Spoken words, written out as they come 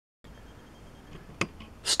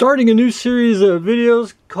Starting a new series of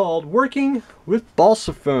videos called Working with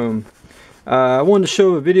Balsa Foam. I wanted to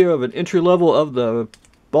show a video of an entry level of the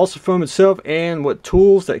balsa foam itself and what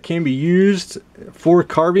tools that can be used for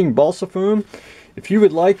carving balsa foam. If you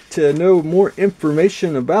would like to know more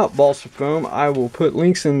information about balsa foam, I will put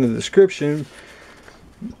links in the description,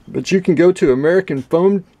 but you can go to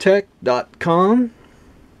AmericanFoamTech.com.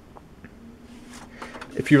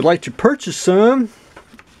 If you would like to purchase some,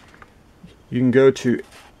 you can go to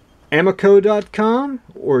Amico.com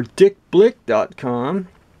or DickBlick.com.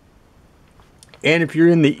 And if you're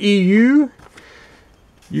in the EU,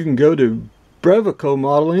 you can go to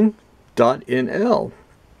BrevicoModeling.nl.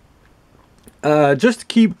 Just to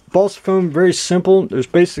keep balsa foam very simple, there's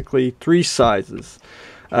basically three sizes.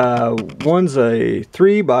 One's a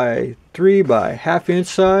 3 by 3 by ½ inch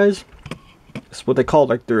size. That's what they call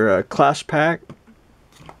like their class pack.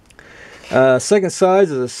 Second size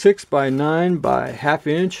is a 6 by 9 by ½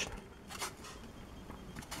 inch.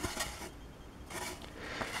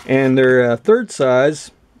 And their third size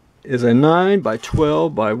is a 9 by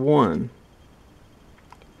 12 by 1.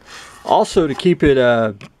 Also, to keep it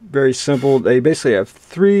very simple, they basically have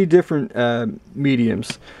three different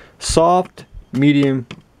mediums: soft, medium,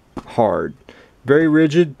 hard. Very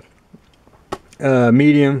rigid,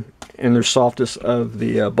 medium, and their softest of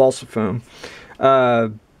the balsa foam.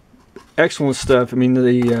 Excellent stuff. I mean,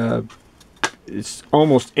 it's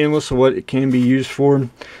almost endless of what it can be used for.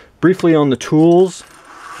 Briefly on the tools.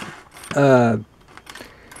 Balsa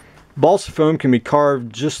foam can be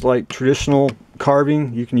carved just like traditional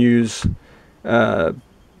carving. You can use a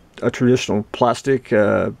traditional plastic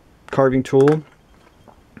carving tool,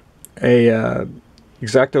 a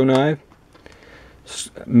X-Acto knife,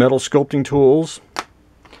 metal sculpting tools,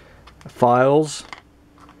 files.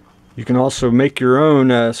 You can also make your own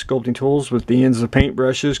sculpting tools with the ends of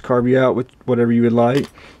paintbrushes, carve you out with whatever you would like,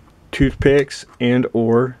 toothpicks, and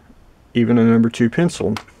or even a number 2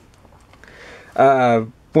 pencil. I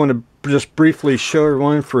want to just briefly show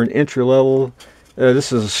everyone for an entry level.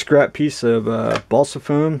 This is a scrap piece of balsa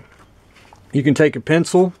foam. You can take a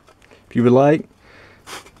pencil if you would like.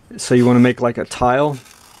 Say you want to make like a tile.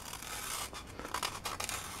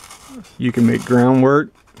 You can make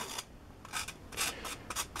groundwork.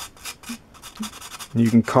 You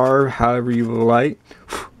can carve however you would like.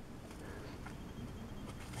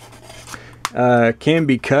 Can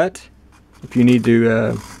be cut if you need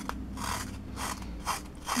to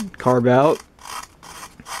carve out.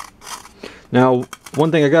 Now,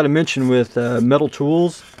 one thing I got to mention with metal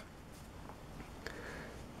tools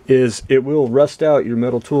is it will rust out your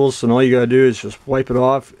metal tools, and all you got to do is just wipe it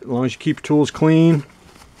off. As long as you keep your tools clean,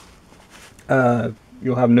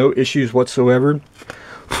 you'll have no issues whatsoever.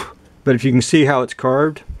 But if you can see how it's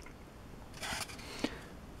carved,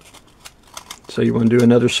 so you want to do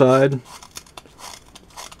another side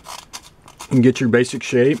and get your basic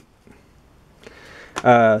shape.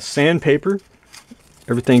 Sandpaper,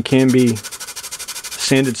 everything can be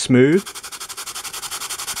sanded smooth,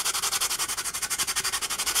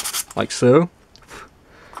 like so.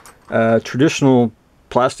 Traditional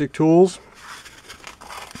plastic tools,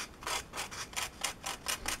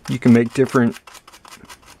 you can make different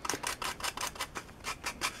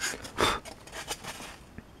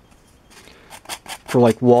for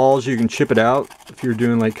like walls. You can chip it out if you're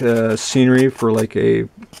doing like scenery for like a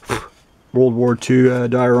World War II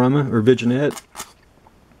diorama or vignette.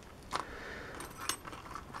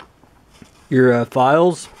 Your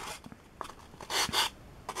files.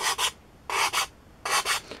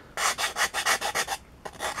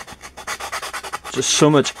 Just so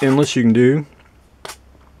much endless you can do.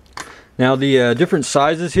 Now the different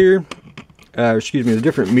sizes here, excuse me, the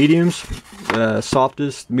different mediums,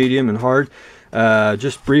 softest, medium, and hard.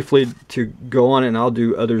 Just briefly to go on it, and I'll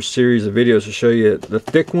do other series of videos to show you the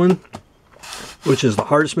thick one, which is the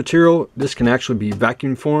hardest material. This can actually be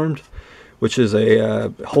vacuum formed, which is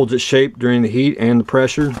holds its shape during the heat and the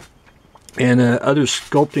pressure. And other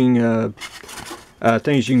sculpting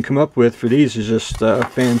things you can come up with for these is just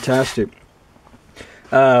fantastic.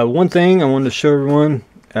 One thing I wanted to show everyone,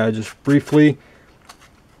 just briefly,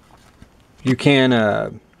 you can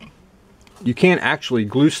actually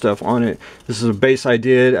glue stuff on it. This is a base I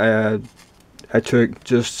did. I took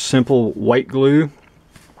just simple white glue,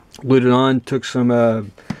 glued it on, took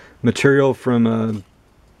some material from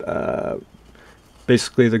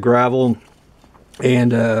basically the gravel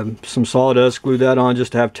and some sawdust, glued that on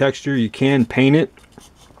just to have texture. You can paint it.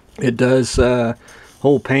 It does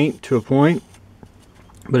hold paint to a point,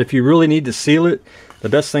 but if you really need to seal it, the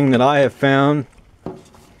best thing that I have found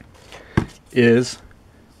is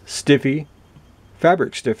Stiffy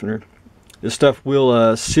fabric stiffener. This stuff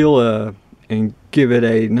will seal and give it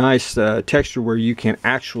a nice texture where you can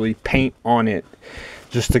actually paint on it.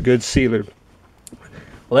 Just a good sealer.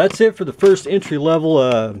 Well, that's it for the first entry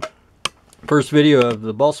level first video of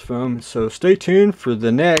the Balsa Foam. So stay tuned for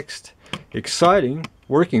the next exciting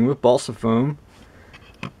working with Balsa Foam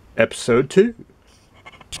episode 2.